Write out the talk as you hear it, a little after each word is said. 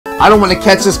I don't want to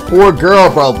catch this poor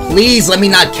girl, bro. Please let me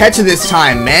not catch her this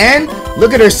time, man.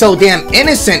 Look at her, so damn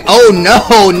innocent. Oh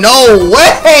no, no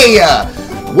way.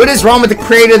 What is wrong with the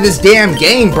creator of this damn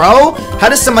game, bro? How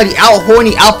does somebody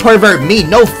out-horny, out-pervert me?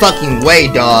 No fucking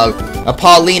way, dog.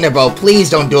 Paulina, bro, please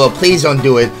don't do it. Please don't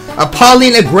do it.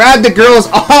 Paulina, grab the girl's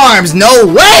arms. No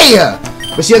way.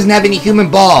 But she doesn't have any human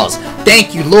balls.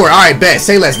 Thank you, Lord. Alright, bet.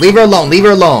 Say less. Leave her alone. Leave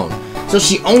her alone. So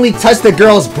she only touched the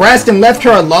girl's breast and left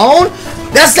her alone?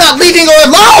 That's not leaving her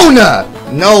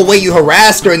alone! No way you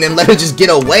harassed her and then let her just get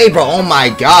away, bro. Oh my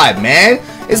god, man.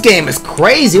 This game is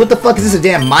crazy. What the fuck is this, a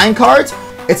damn minecart?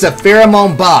 It's a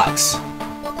pheromone box.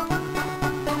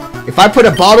 If I put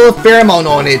a bottle of pheromone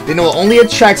on it, then it will only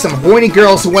attract some horny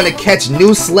girls who want to catch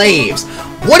new slaves.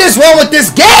 What is wrong with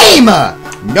this game?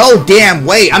 No damn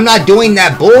way. I'm not doing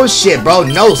that bullshit, bro.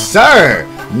 No, sir.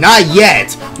 Not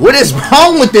yet. What is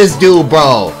wrong with this dude,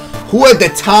 bro? Who had the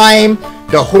time,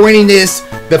 the horniness,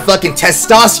 the fucking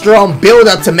testosterone build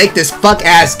up to make this fuck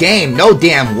ass game? No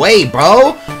damn way,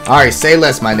 bro. Alright, say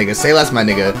less, my nigga. Say less, my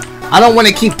nigga. I don't want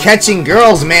to keep catching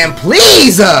girls, man.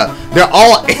 Please! They're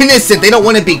all innocent. They don't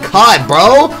want to be caught,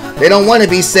 bro. They don't want to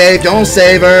be saved. Don't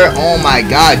save her. Oh my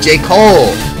god, J.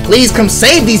 Cole. Please come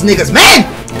save these niggas, man!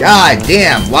 God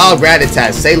damn. Wild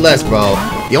Rat-a-tat. Say less, bro.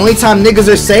 The only time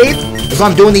niggas are saved is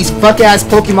when I'm doing these fuck-ass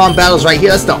Pokemon battles right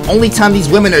here. That's the only time these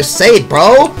women are saved,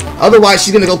 bro. Otherwise,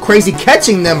 she's gonna go crazy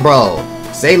catching them, bro.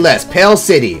 Say less. Pale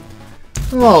City.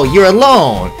 Oh, you're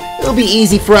alone. It'll be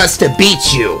easy for us to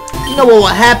beat you. You know what will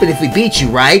happen if we beat you,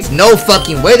 right? No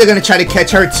fucking way they're gonna try to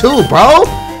catch her too, bro.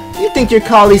 You think your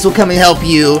colleagues will come and help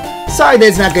you? Sorry,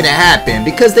 that's not gonna happen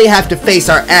because they have to face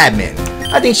our admin.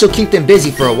 I think she'll keep them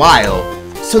busy for a while.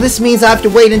 So this means I have to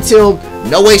wait until...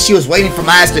 No way she was waiting for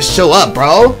my ass to show up,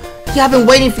 bro. Yeah, I've been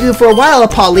waiting for you for a while,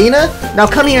 Paulina. Now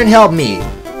come here and help me.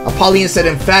 Paulina said,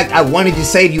 in fact, I wanted to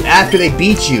save you after they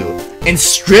beat you. And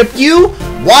strip you?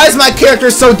 Why is my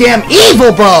character so damn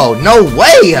evil, bro? No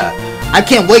way. I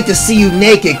can't wait to see you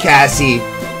naked, Cassie.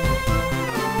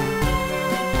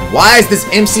 Why is this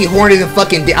MC horny than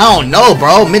fucking... I don't know,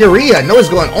 bro. Midoriya, know what's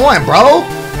going on, bro.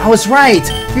 I was right.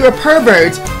 You're a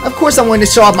pervert. Of course I wanted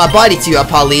to show off my body to you,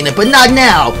 Paulina, but not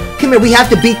now. Come here, we have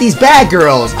to beat these bad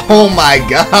girls. Oh my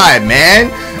god,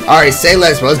 man. Alright, say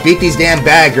less, bro. Let's beat these damn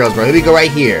bad girls, bro. Here we go right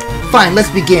here. Fine,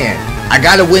 let's begin. I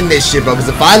gotta win this shit, bro, because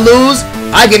if I lose,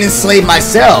 I get enslaved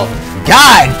myself.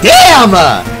 God damn!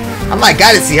 I might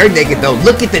gotta see her naked, though.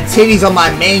 Look at the titties on my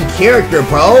main character,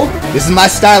 bro. This is my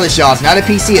stylist, y'all. It's not a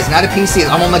PC. It's not a PC.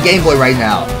 I'm on my Game Boy right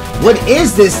now. What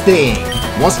is this thing?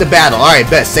 Wants to battle. Alright,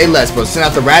 best. Say less, bro. Send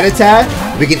out the Rat-a-tat.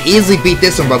 We can easily beat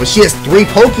this one, bro. But she has 3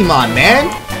 Pokemon,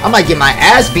 man. I might get my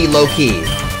ass beat low-key.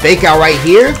 Fake out right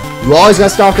here. You always gotta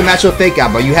start off the match with fake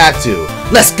out, bro. You have to.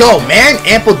 Let's go, man.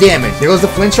 Ample damage. There goes the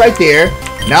flinch right there.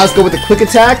 Now let's go with the quick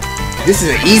attack. This is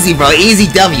an easy, bro. Easy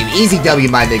W. Easy W,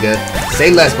 my nigga.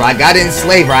 Say less, bro. I gotta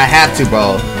enslave her. I have to,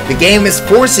 bro. The game is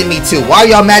forcing me to. Why are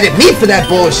y'all mad at me for that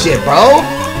bullshit, bro?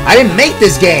 I didn't make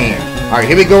this game. Alright,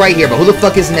 here we go right here, but who the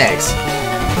fuck is next?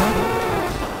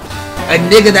 A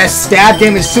nigga that stabbed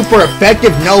him is super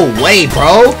effective? No way,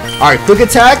 bro. Alright, quick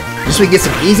attack. Just so we get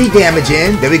some easy damage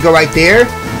in. There we go right there.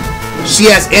 She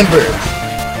has Ember.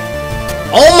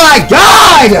 Oh my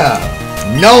god!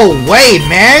 No way,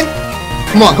 man.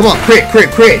 Come on, come on. Crit,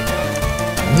 crit, crit.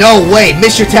 No way.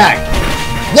 Miss your attack.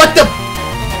 What the?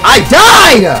 I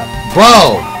died!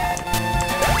 Bro.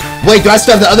 Wait, do I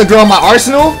still have the other girl in my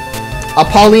arsenal?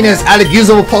 Paulina is out of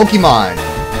usable Pokemon.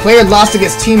 Player lost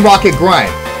against Team Rocket Grunt.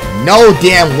 No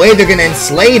damn way they're gonna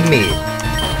enslave me.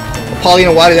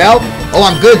 Paulina whited out? Oh,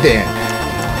 I'm good then.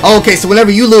 Oh, okay, so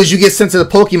whenever you lose, you get sent to the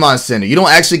Pokemon Center. You don't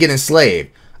actually get enslaved.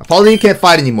 Paulina can't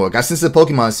fight anymore. Got sent to the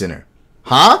Pokemon Center.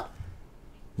 Huh?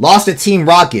 Lost to Team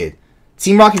Rocket.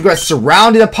 Team Rocket got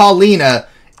surrounded Paulina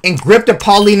and gripped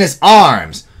Paulina's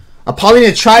arms.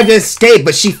 Paulina tried to escape,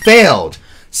 but she failed.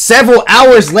 Several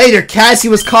hours later, Cassie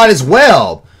was caught as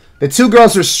well. The 2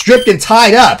 girls were stripped and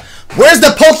tied up. Where's the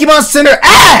Pokemon Center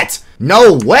at?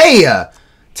 No way!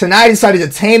 Tanai decided to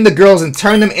tame the girls and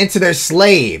turn them into their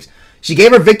slaves. She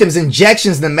gave her victims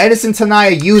injections, and the medicine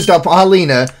Tanaya used on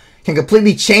Paulina can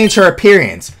completely change her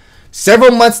appearance.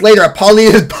 Several months later,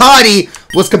 Paulina's body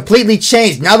was completely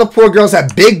changed. Now the poor girls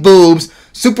have big boobs,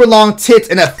 super long tits,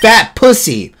 and a fat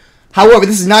pussy. However,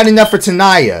 this is not enough for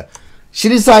Tanaya. She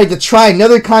decided to try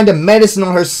another kind of medicine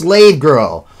on her slave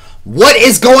girl. What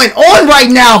is going on right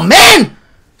now, man?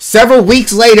 Several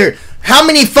weeks later, how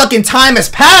many fucking time has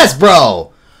passed,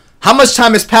 bro? How much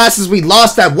time has passed since we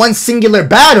lost that one singular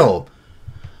battle?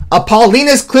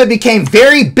 Paulina's clit became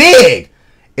very big.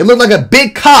 It looked like a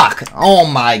big cock. Oh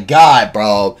my god,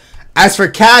 bro. As for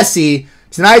Cassie,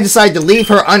 Tanaya decided to leave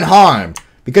her unharmed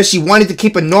because she wanted to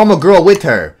keep a normal girl with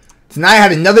her. Tanaya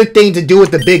had another thing to do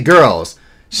with the big girls.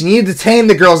 She needed to tame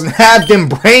the girls and have them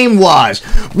brainwashed.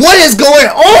 What is going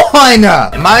on?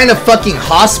 Am I in a fucking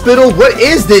hospital? What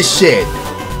is this shit?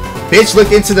 Bitch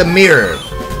looked into the mirror.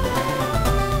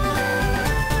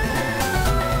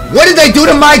 What did they do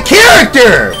to my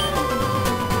character?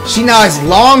 She now has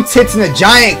long tits and a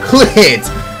giant clit.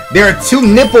 There are 2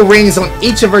 nipple rings on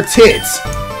each of her tits.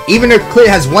 Even her clit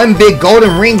has 1 big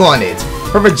golden ring on it.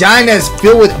 Her vagina is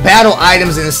filled with battle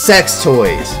items and sex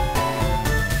toys.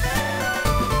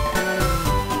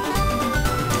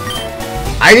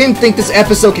 I didn't think this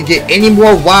episode could get any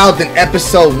more wild than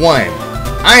episode 1.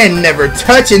 I am never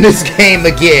touching this game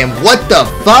again. What the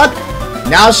fuck?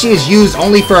 Now she is used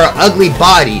only for her ugly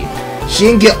body. She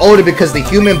didn't get older because the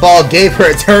human ball gave her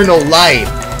eternal life.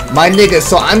 My nigga,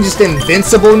 so I'm just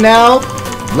invincible now?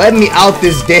 Let me out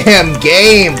this damn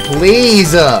game,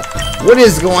 please. What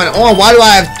is going on? Why do I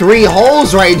have 3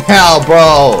 holes right now,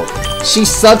 bro? She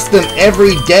sucks them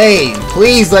every day.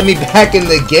 Please let me back in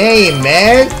the game,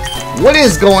 man. What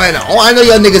is going on? I know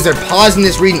y'all niggas are pausing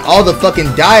this, reading all the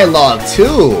fucking dialogue,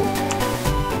 too.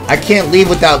 I can't leave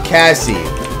without Cassie.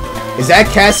 Is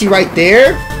that Cassie right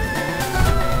there?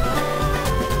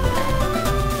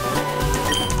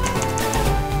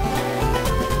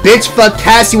 Bitch fuck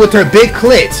Cassie with her big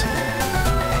clit.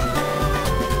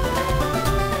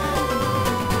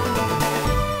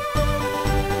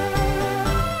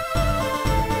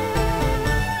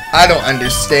 I don't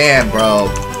understand,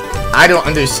 bro. I don't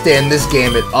understand this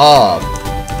game at all.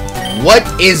 What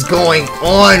is going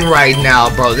on right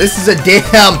now, bro? This is a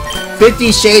damn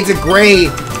 50 Shades of Grey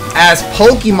ass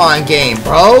Pokemon game,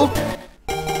 bro.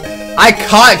 I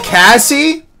caught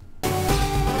Cassie?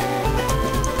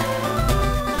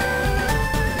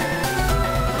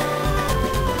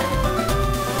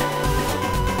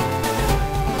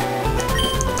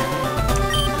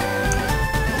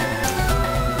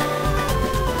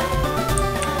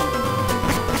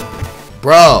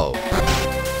 Bro.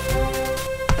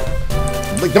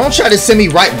 Like, don't try to send me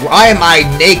right. Why am I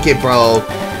naked, bro?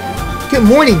 Good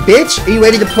morning, bitch. Are you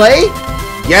ready to play?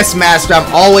 Yes, master.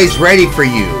 I'm always ready for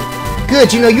you.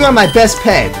 Good. You know, you are my best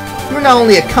pet. You're not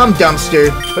only a cum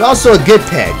dumpster, but also a good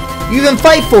pet. You even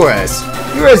fight for us.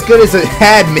 You're as good as an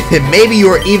admin. Maybe you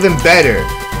are even better.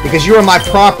 Because you are my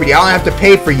property. I don't have to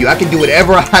pay for you. I can do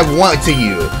whatever I want to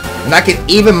you. And I can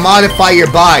even modify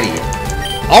your body.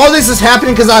 All this is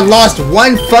happening because I lost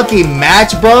 1 fucking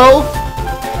match, bro?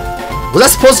 Was I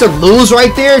supposed to lose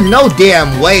right there? No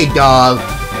damn way, dog.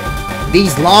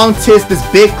 These long tits, this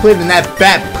big clit, and that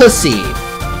fat pussy.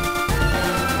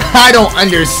 I don't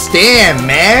understand,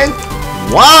 man.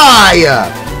 Why?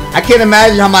 I can't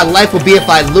imagine how my life will be if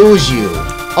I lose you.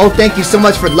 Oh, thank you so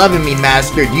much for loving me,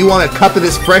 master. Do you want a cup of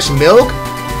this fresh milk?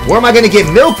 Where am I gonna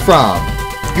get milk from?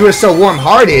 You are so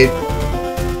warm-hearted.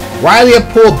 Riley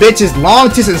pulled bitch's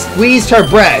long tits and squeezed her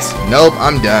breast. Nope,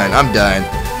 I'm done. I'm done.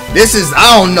 This is,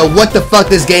 I don't know what the fuck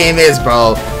this game is,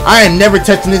 bro. I am never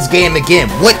touching this game again.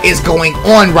 What is going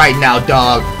on right now,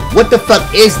 dog? What the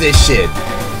fuck is this shit?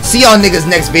 See y'all niggas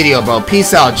next video, bro.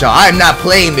 Peace out, y'all. I am not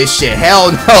playing this shit.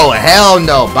 Hell no. Hell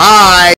no. Bye.